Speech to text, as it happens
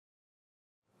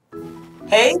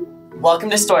Hey, welcome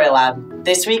to Story Lab.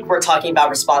 This week we're talking about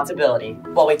responsibility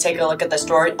while we take a look at the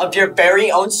story of your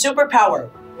very own superpower,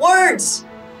 words!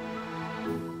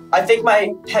 I think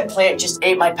my pet plant just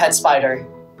ate my pet spider.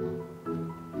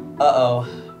 Uh-oh.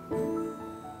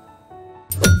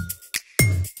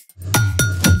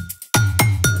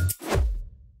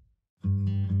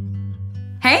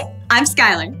 Hey, I'm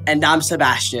Skylar. And I'm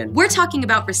Sebastian. We're talking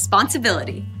about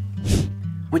responsibility,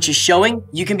 which is showing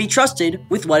you can be trusted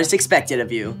with what is expected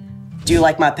of you. Do you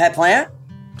like my pet plant?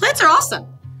 Plants are awesome.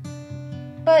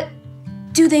 But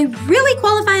do they really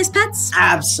qualify as pets?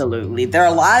 Absolutely. They're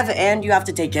alive and you have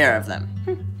to take care of them.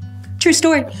 True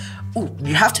story. Ooh,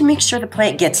 you have to make sure the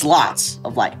plant gets lots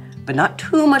of light, but not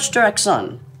too much direct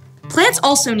sun. Plants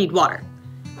also need water,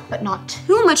 but not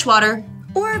too much water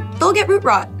or they'll get root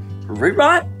rot. Root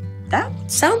rot? That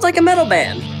sounds like a metal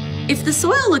band. If the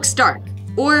soil looks dark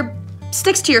or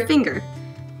sticks to your finger,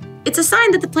 it's a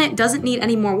sign that the plant doesn't need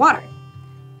any more water.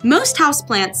 Most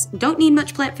houseplants don't need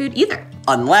much plant food either.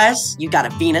 Unless you got a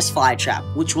Venus flytrap,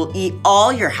 which will eat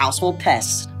all your household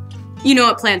pests. You know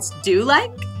what plants do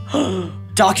like?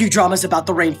 Docudramas about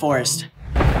the rainforest.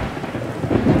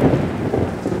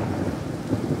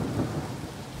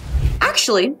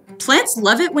 Actually, plants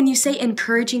love it when you say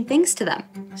encouraging things to them.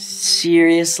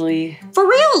 Seriously? For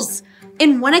reals!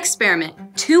 In one experiment,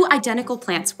 2 identical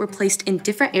plants were placed in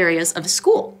different areas of a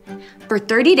school. For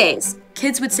 30 days,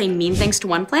 kids would say mean things to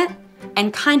one plant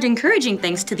and kind encouraging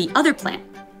things to the other plant.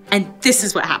 And this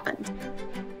is what happened.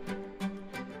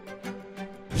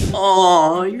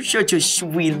 Oh, you're such a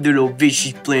sweet little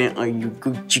vicious plant, are you?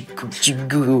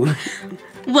 Goo-choo-goo-choo-goo.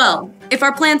 Well, if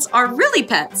our plants are really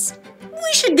pets,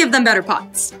 we should give them better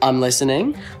pots. I'm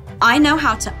listening. I know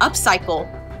how to upcycle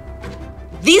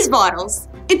these bottles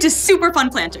into super fun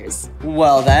planters.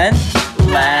 Well then,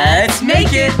 let's make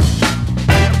it!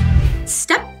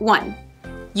 Step 1.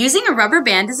 Using a rubber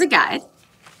band as a guide,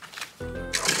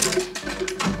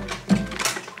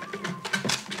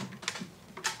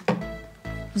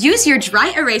 use your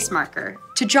dry erase marker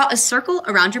to draw a circle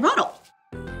around your bottle.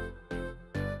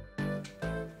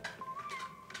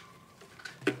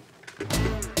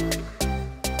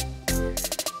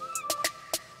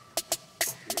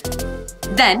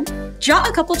 Then, draw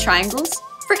a couple triangles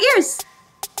for ears.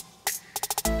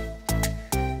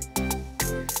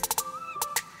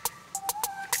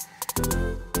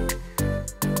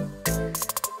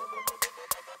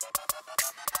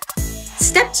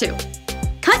 Step 2.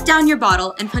 Cut down your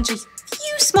bottle and punch a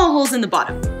few small holes in the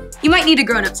bottom. You might need a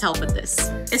grown-up's help with this,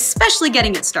 especially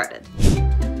getting it started.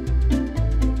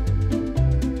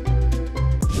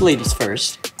 Ladies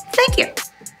first. Thank you.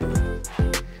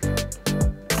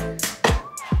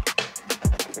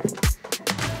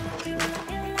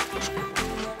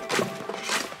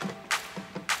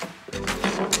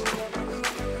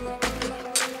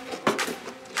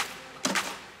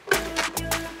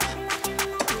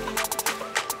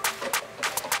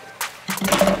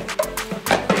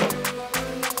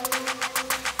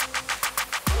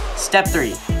 Step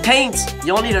 3, paint.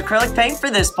 You'll need acrylic paint for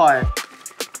this part.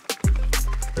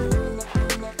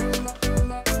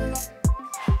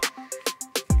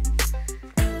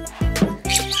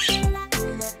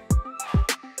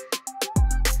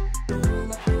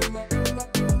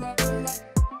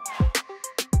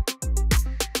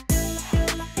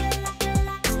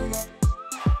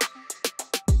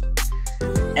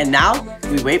 And now,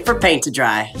 we wait for paint to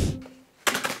dry.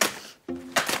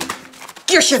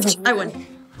 You're shivering. I win.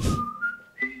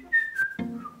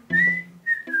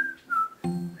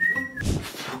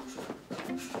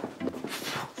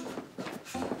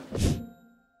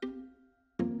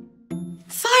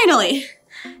 Finally!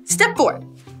 Step 4.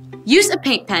 Use a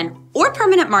paint pen or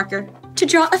permanent marker to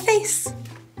draw a face.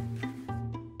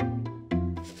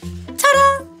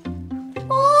 Ta-da!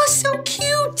 Oh, so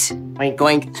cute! Oink,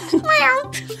 oink.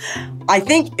 I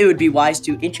think it would be wise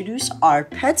to introduce our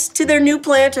pets to their new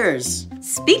planters.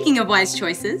 Speaking of wise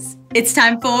choices, it's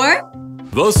time for...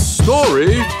 The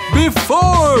story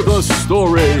before the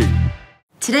story.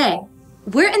 Today,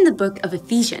 we're in the book of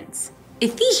Ephesians.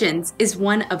 Ephesians is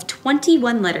one of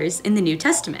 21 letters in the New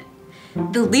Testament.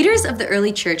 The leaders of the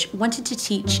early church wanted to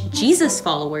teach Jesus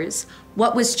followers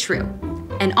what was true,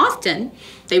 and often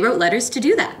they wrote letters to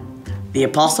do that. The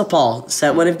Apostle Paul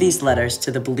sent one of these letters to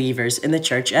the believers in the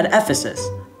church at Ephesus.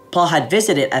 Paul had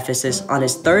visited Ephesus on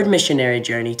his 3rd missionary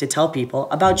journey to tell people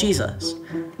about Jesus.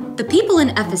 The people in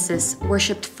Ephesus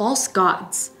worshipped false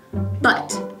gods,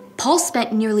 but Paul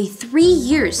spent nearly 3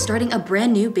 years starting a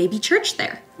brand new baby church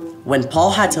there. When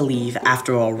Paul had to leave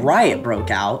after a riot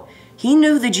broke out, he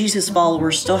knew the Jesus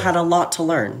followers still had a lot to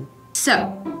learn.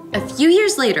 So, a few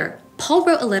years later, Paul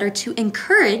wrote a letter to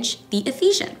encourage the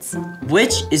Ephesians.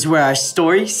 Which is where our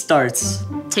story starts.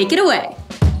 Take it away.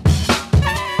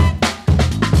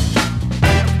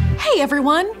 Hey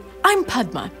everyone, I'm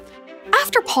Padma.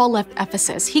 After Paul left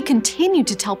Ephesus, he continued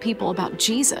to tell people about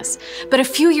Jesus, but a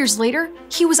few years later,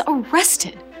 he was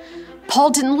arrested. Paul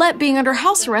didn't let being under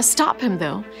house arrest stop him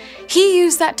though. He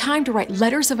used that time to write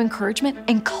letters of encouragement,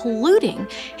 including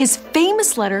his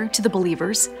famous letter to the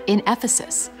believers in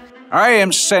Ephesus. I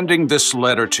am sending this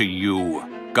letter to you,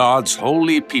 God's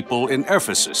holy people in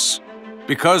Ephesus.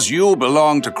 Because you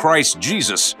belong to Christ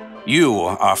Jesus, you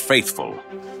are faithful.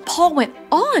 Paul went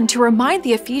on to remind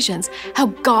the Ephesians how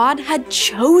God had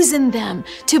chosen them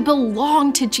to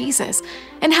belong to Jesus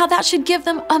and how that should give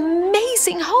them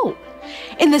amazing hope.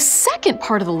 In the second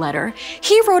part of the letter,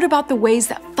 he wrote about the ways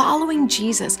that following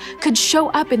Jesus could show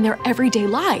up in their everyday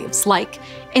lives, like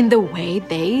in the way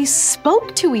they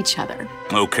spoke to each other.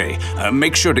 Okay,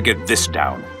 make sure to get this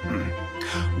down.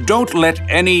 Don't let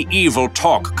any evil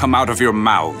talk come out of your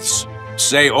mouths.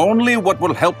 Say only what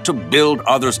will help to build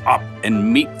others up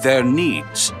and meet their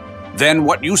needs. Then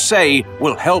what you say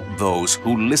will help those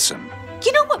who listen.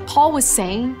 You know what Paul was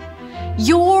saying?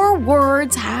 Your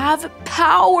words have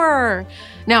power.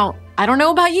 Now, I don't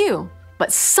know about you,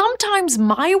 but sometimes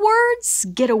my words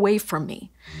get away from me,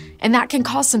 and that can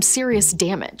cause some serious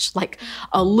damage, like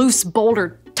a loose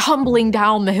boulder tumbling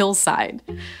down the hillside.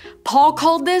 Paul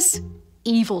called this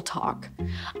evil talk.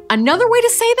 Another way to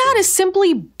say that is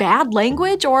simply bad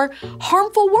language or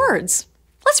harmful words.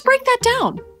 Let's break that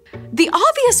down. The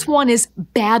obvious one is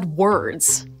bad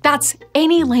words. That's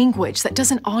any language that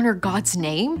doesn't honor God's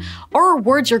name or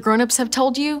words your grown-ups have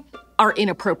told you are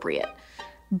inappropriate.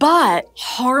 But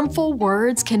harmful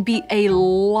words can be a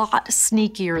lot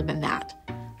sneakier than that.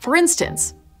 For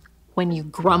instance, when you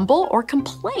grumble or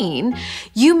complain,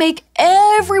 you make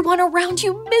everyone around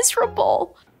you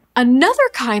miserable. Another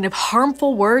kind of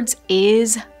harmful words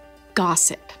is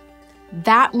gossip.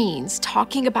 That means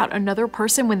talking about another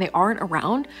person when they aren't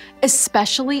around,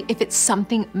 especially if it's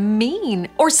something mean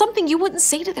or something you wouldn't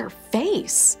say to their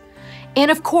face.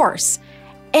 And of course,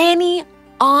 any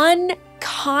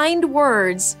unkind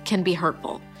words can be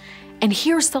hurtful. And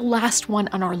here's the last one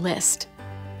on our list: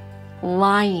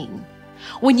 lying.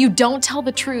 When you don't tell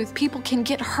the truth, people can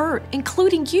get hurt,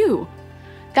 including you.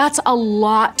 That's a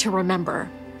lot to remember.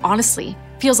 Honestly,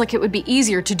 feels like it would be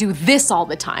easier to do this all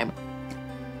the time.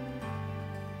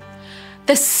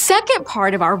 The second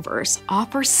part of our verse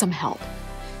offers some help.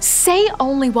 Say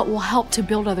only what will help to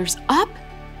build others up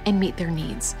and meet their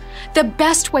needs. The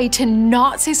best way to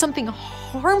not say something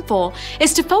harmful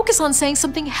is to focus on saying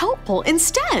something helpful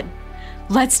instead.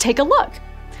 Let's take a look.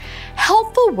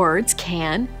 Helpful words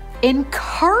can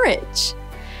encourage.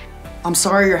 I'm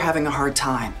sorry you're having a hard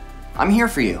time. I'm here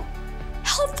for you.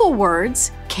 Helpful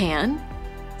words can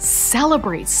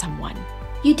celebrate someone.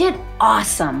 You did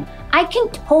awesome. I can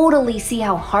totally see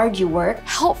how hard you work.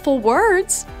 Helpful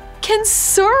words can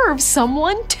serve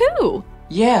someone too.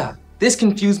 Yeah, this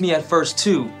confused me at first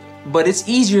too, but it's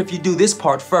easier if you do this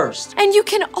part first. And you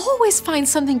can always find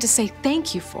something to say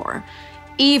thank you for,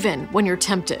 even when you're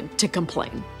tempted to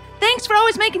complain. Thanks for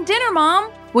always making dinner,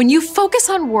 Mom. When you focus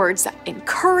on words that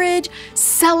encourage,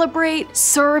 celebrate,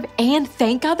 serve, and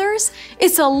thank others,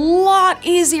 it's a lot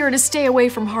easier to stay away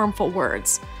from harmful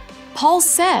words. Paul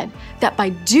said that by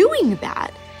doing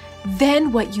that,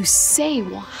 then what you say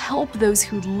will help those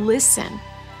who listen.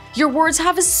 Your words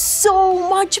have so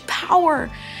much power.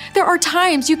 There are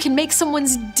times you can make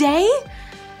someone's day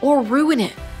or ruin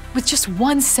it with just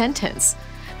one sentence.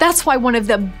 That's why one of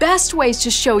the best ways to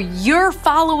show you're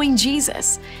following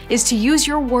Jesus is to use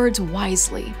your words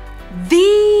wisely.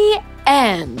 The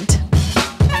end.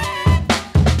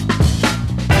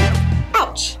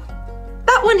 Ouch.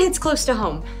 That one hits close to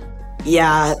home.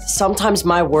 Yeah, sometimes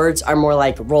my words are more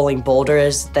like rolling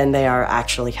boulders than they are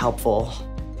actually helpful.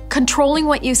 Controlling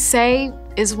what you say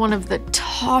is one of the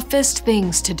toughest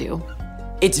things to do.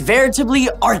 It's veritably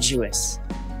arduous.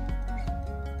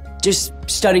 Just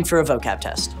studying for a vocab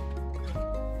test.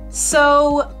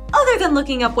 So, other than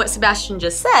looking up what Sebastian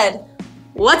just said,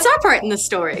 what's our part in the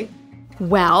story?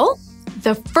 Well,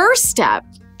 the first step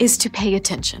is to pay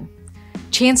attention.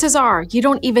 Chances are you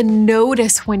don't even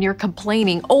notice when you're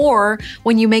complaining or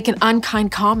when you make an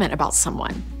unkind comment about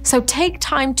someone. So take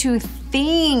time to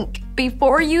think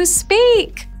before you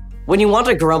speak. When you want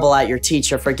to grumble at your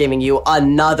teacher for giving you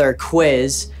another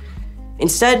quiz,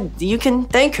 instead you can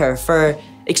thank her for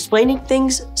explaining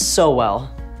things so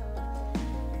well.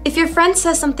 If your friend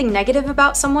says something negative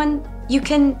about someone, you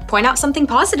can point out something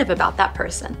positive about that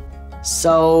person.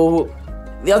 So,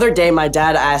 The other day, my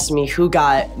dad asked me who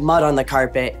got mud on the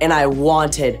carpet, and I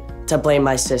wanted to blame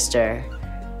my sister.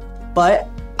 But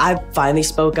I finally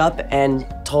spoke up and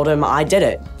told him I did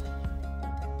it.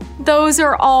 Those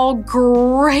are all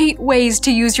great ways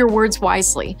to use your words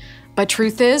wisely. But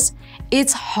truth is,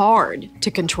 it's hard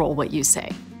to control what you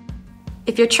say.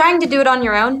 If you're trying to do it on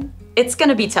your own, it's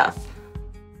gonna be tough.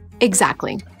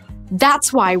 Exactly.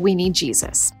 That's why we need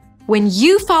Jesus. When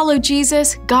you follow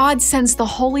Jesus, God sends the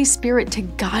Holy Spirit to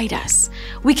guide us.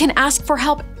 We can ask for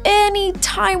help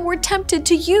anytime we're tempted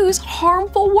to use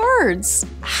harmful words.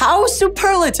 How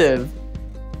superlative!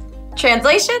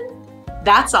 Translation?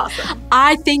 That's awesome.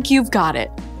 I think you've got it.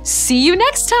 See you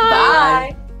next time.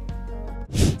 Bye.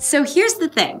 So here's the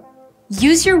thing.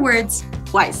 Use your words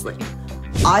wisely.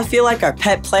 I feel like our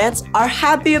pet plants are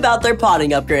happy about their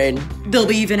potting upgrade. They'll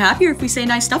be even happier if we say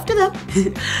nice stuff to them.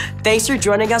 Thanks for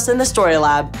joining us in the Story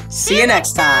Lab. See you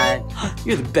next time.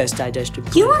 You're the best digestion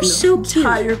plant. You are so cute.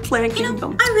 Entire plant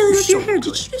kingdom. I really love your hair.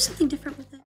 Did you do something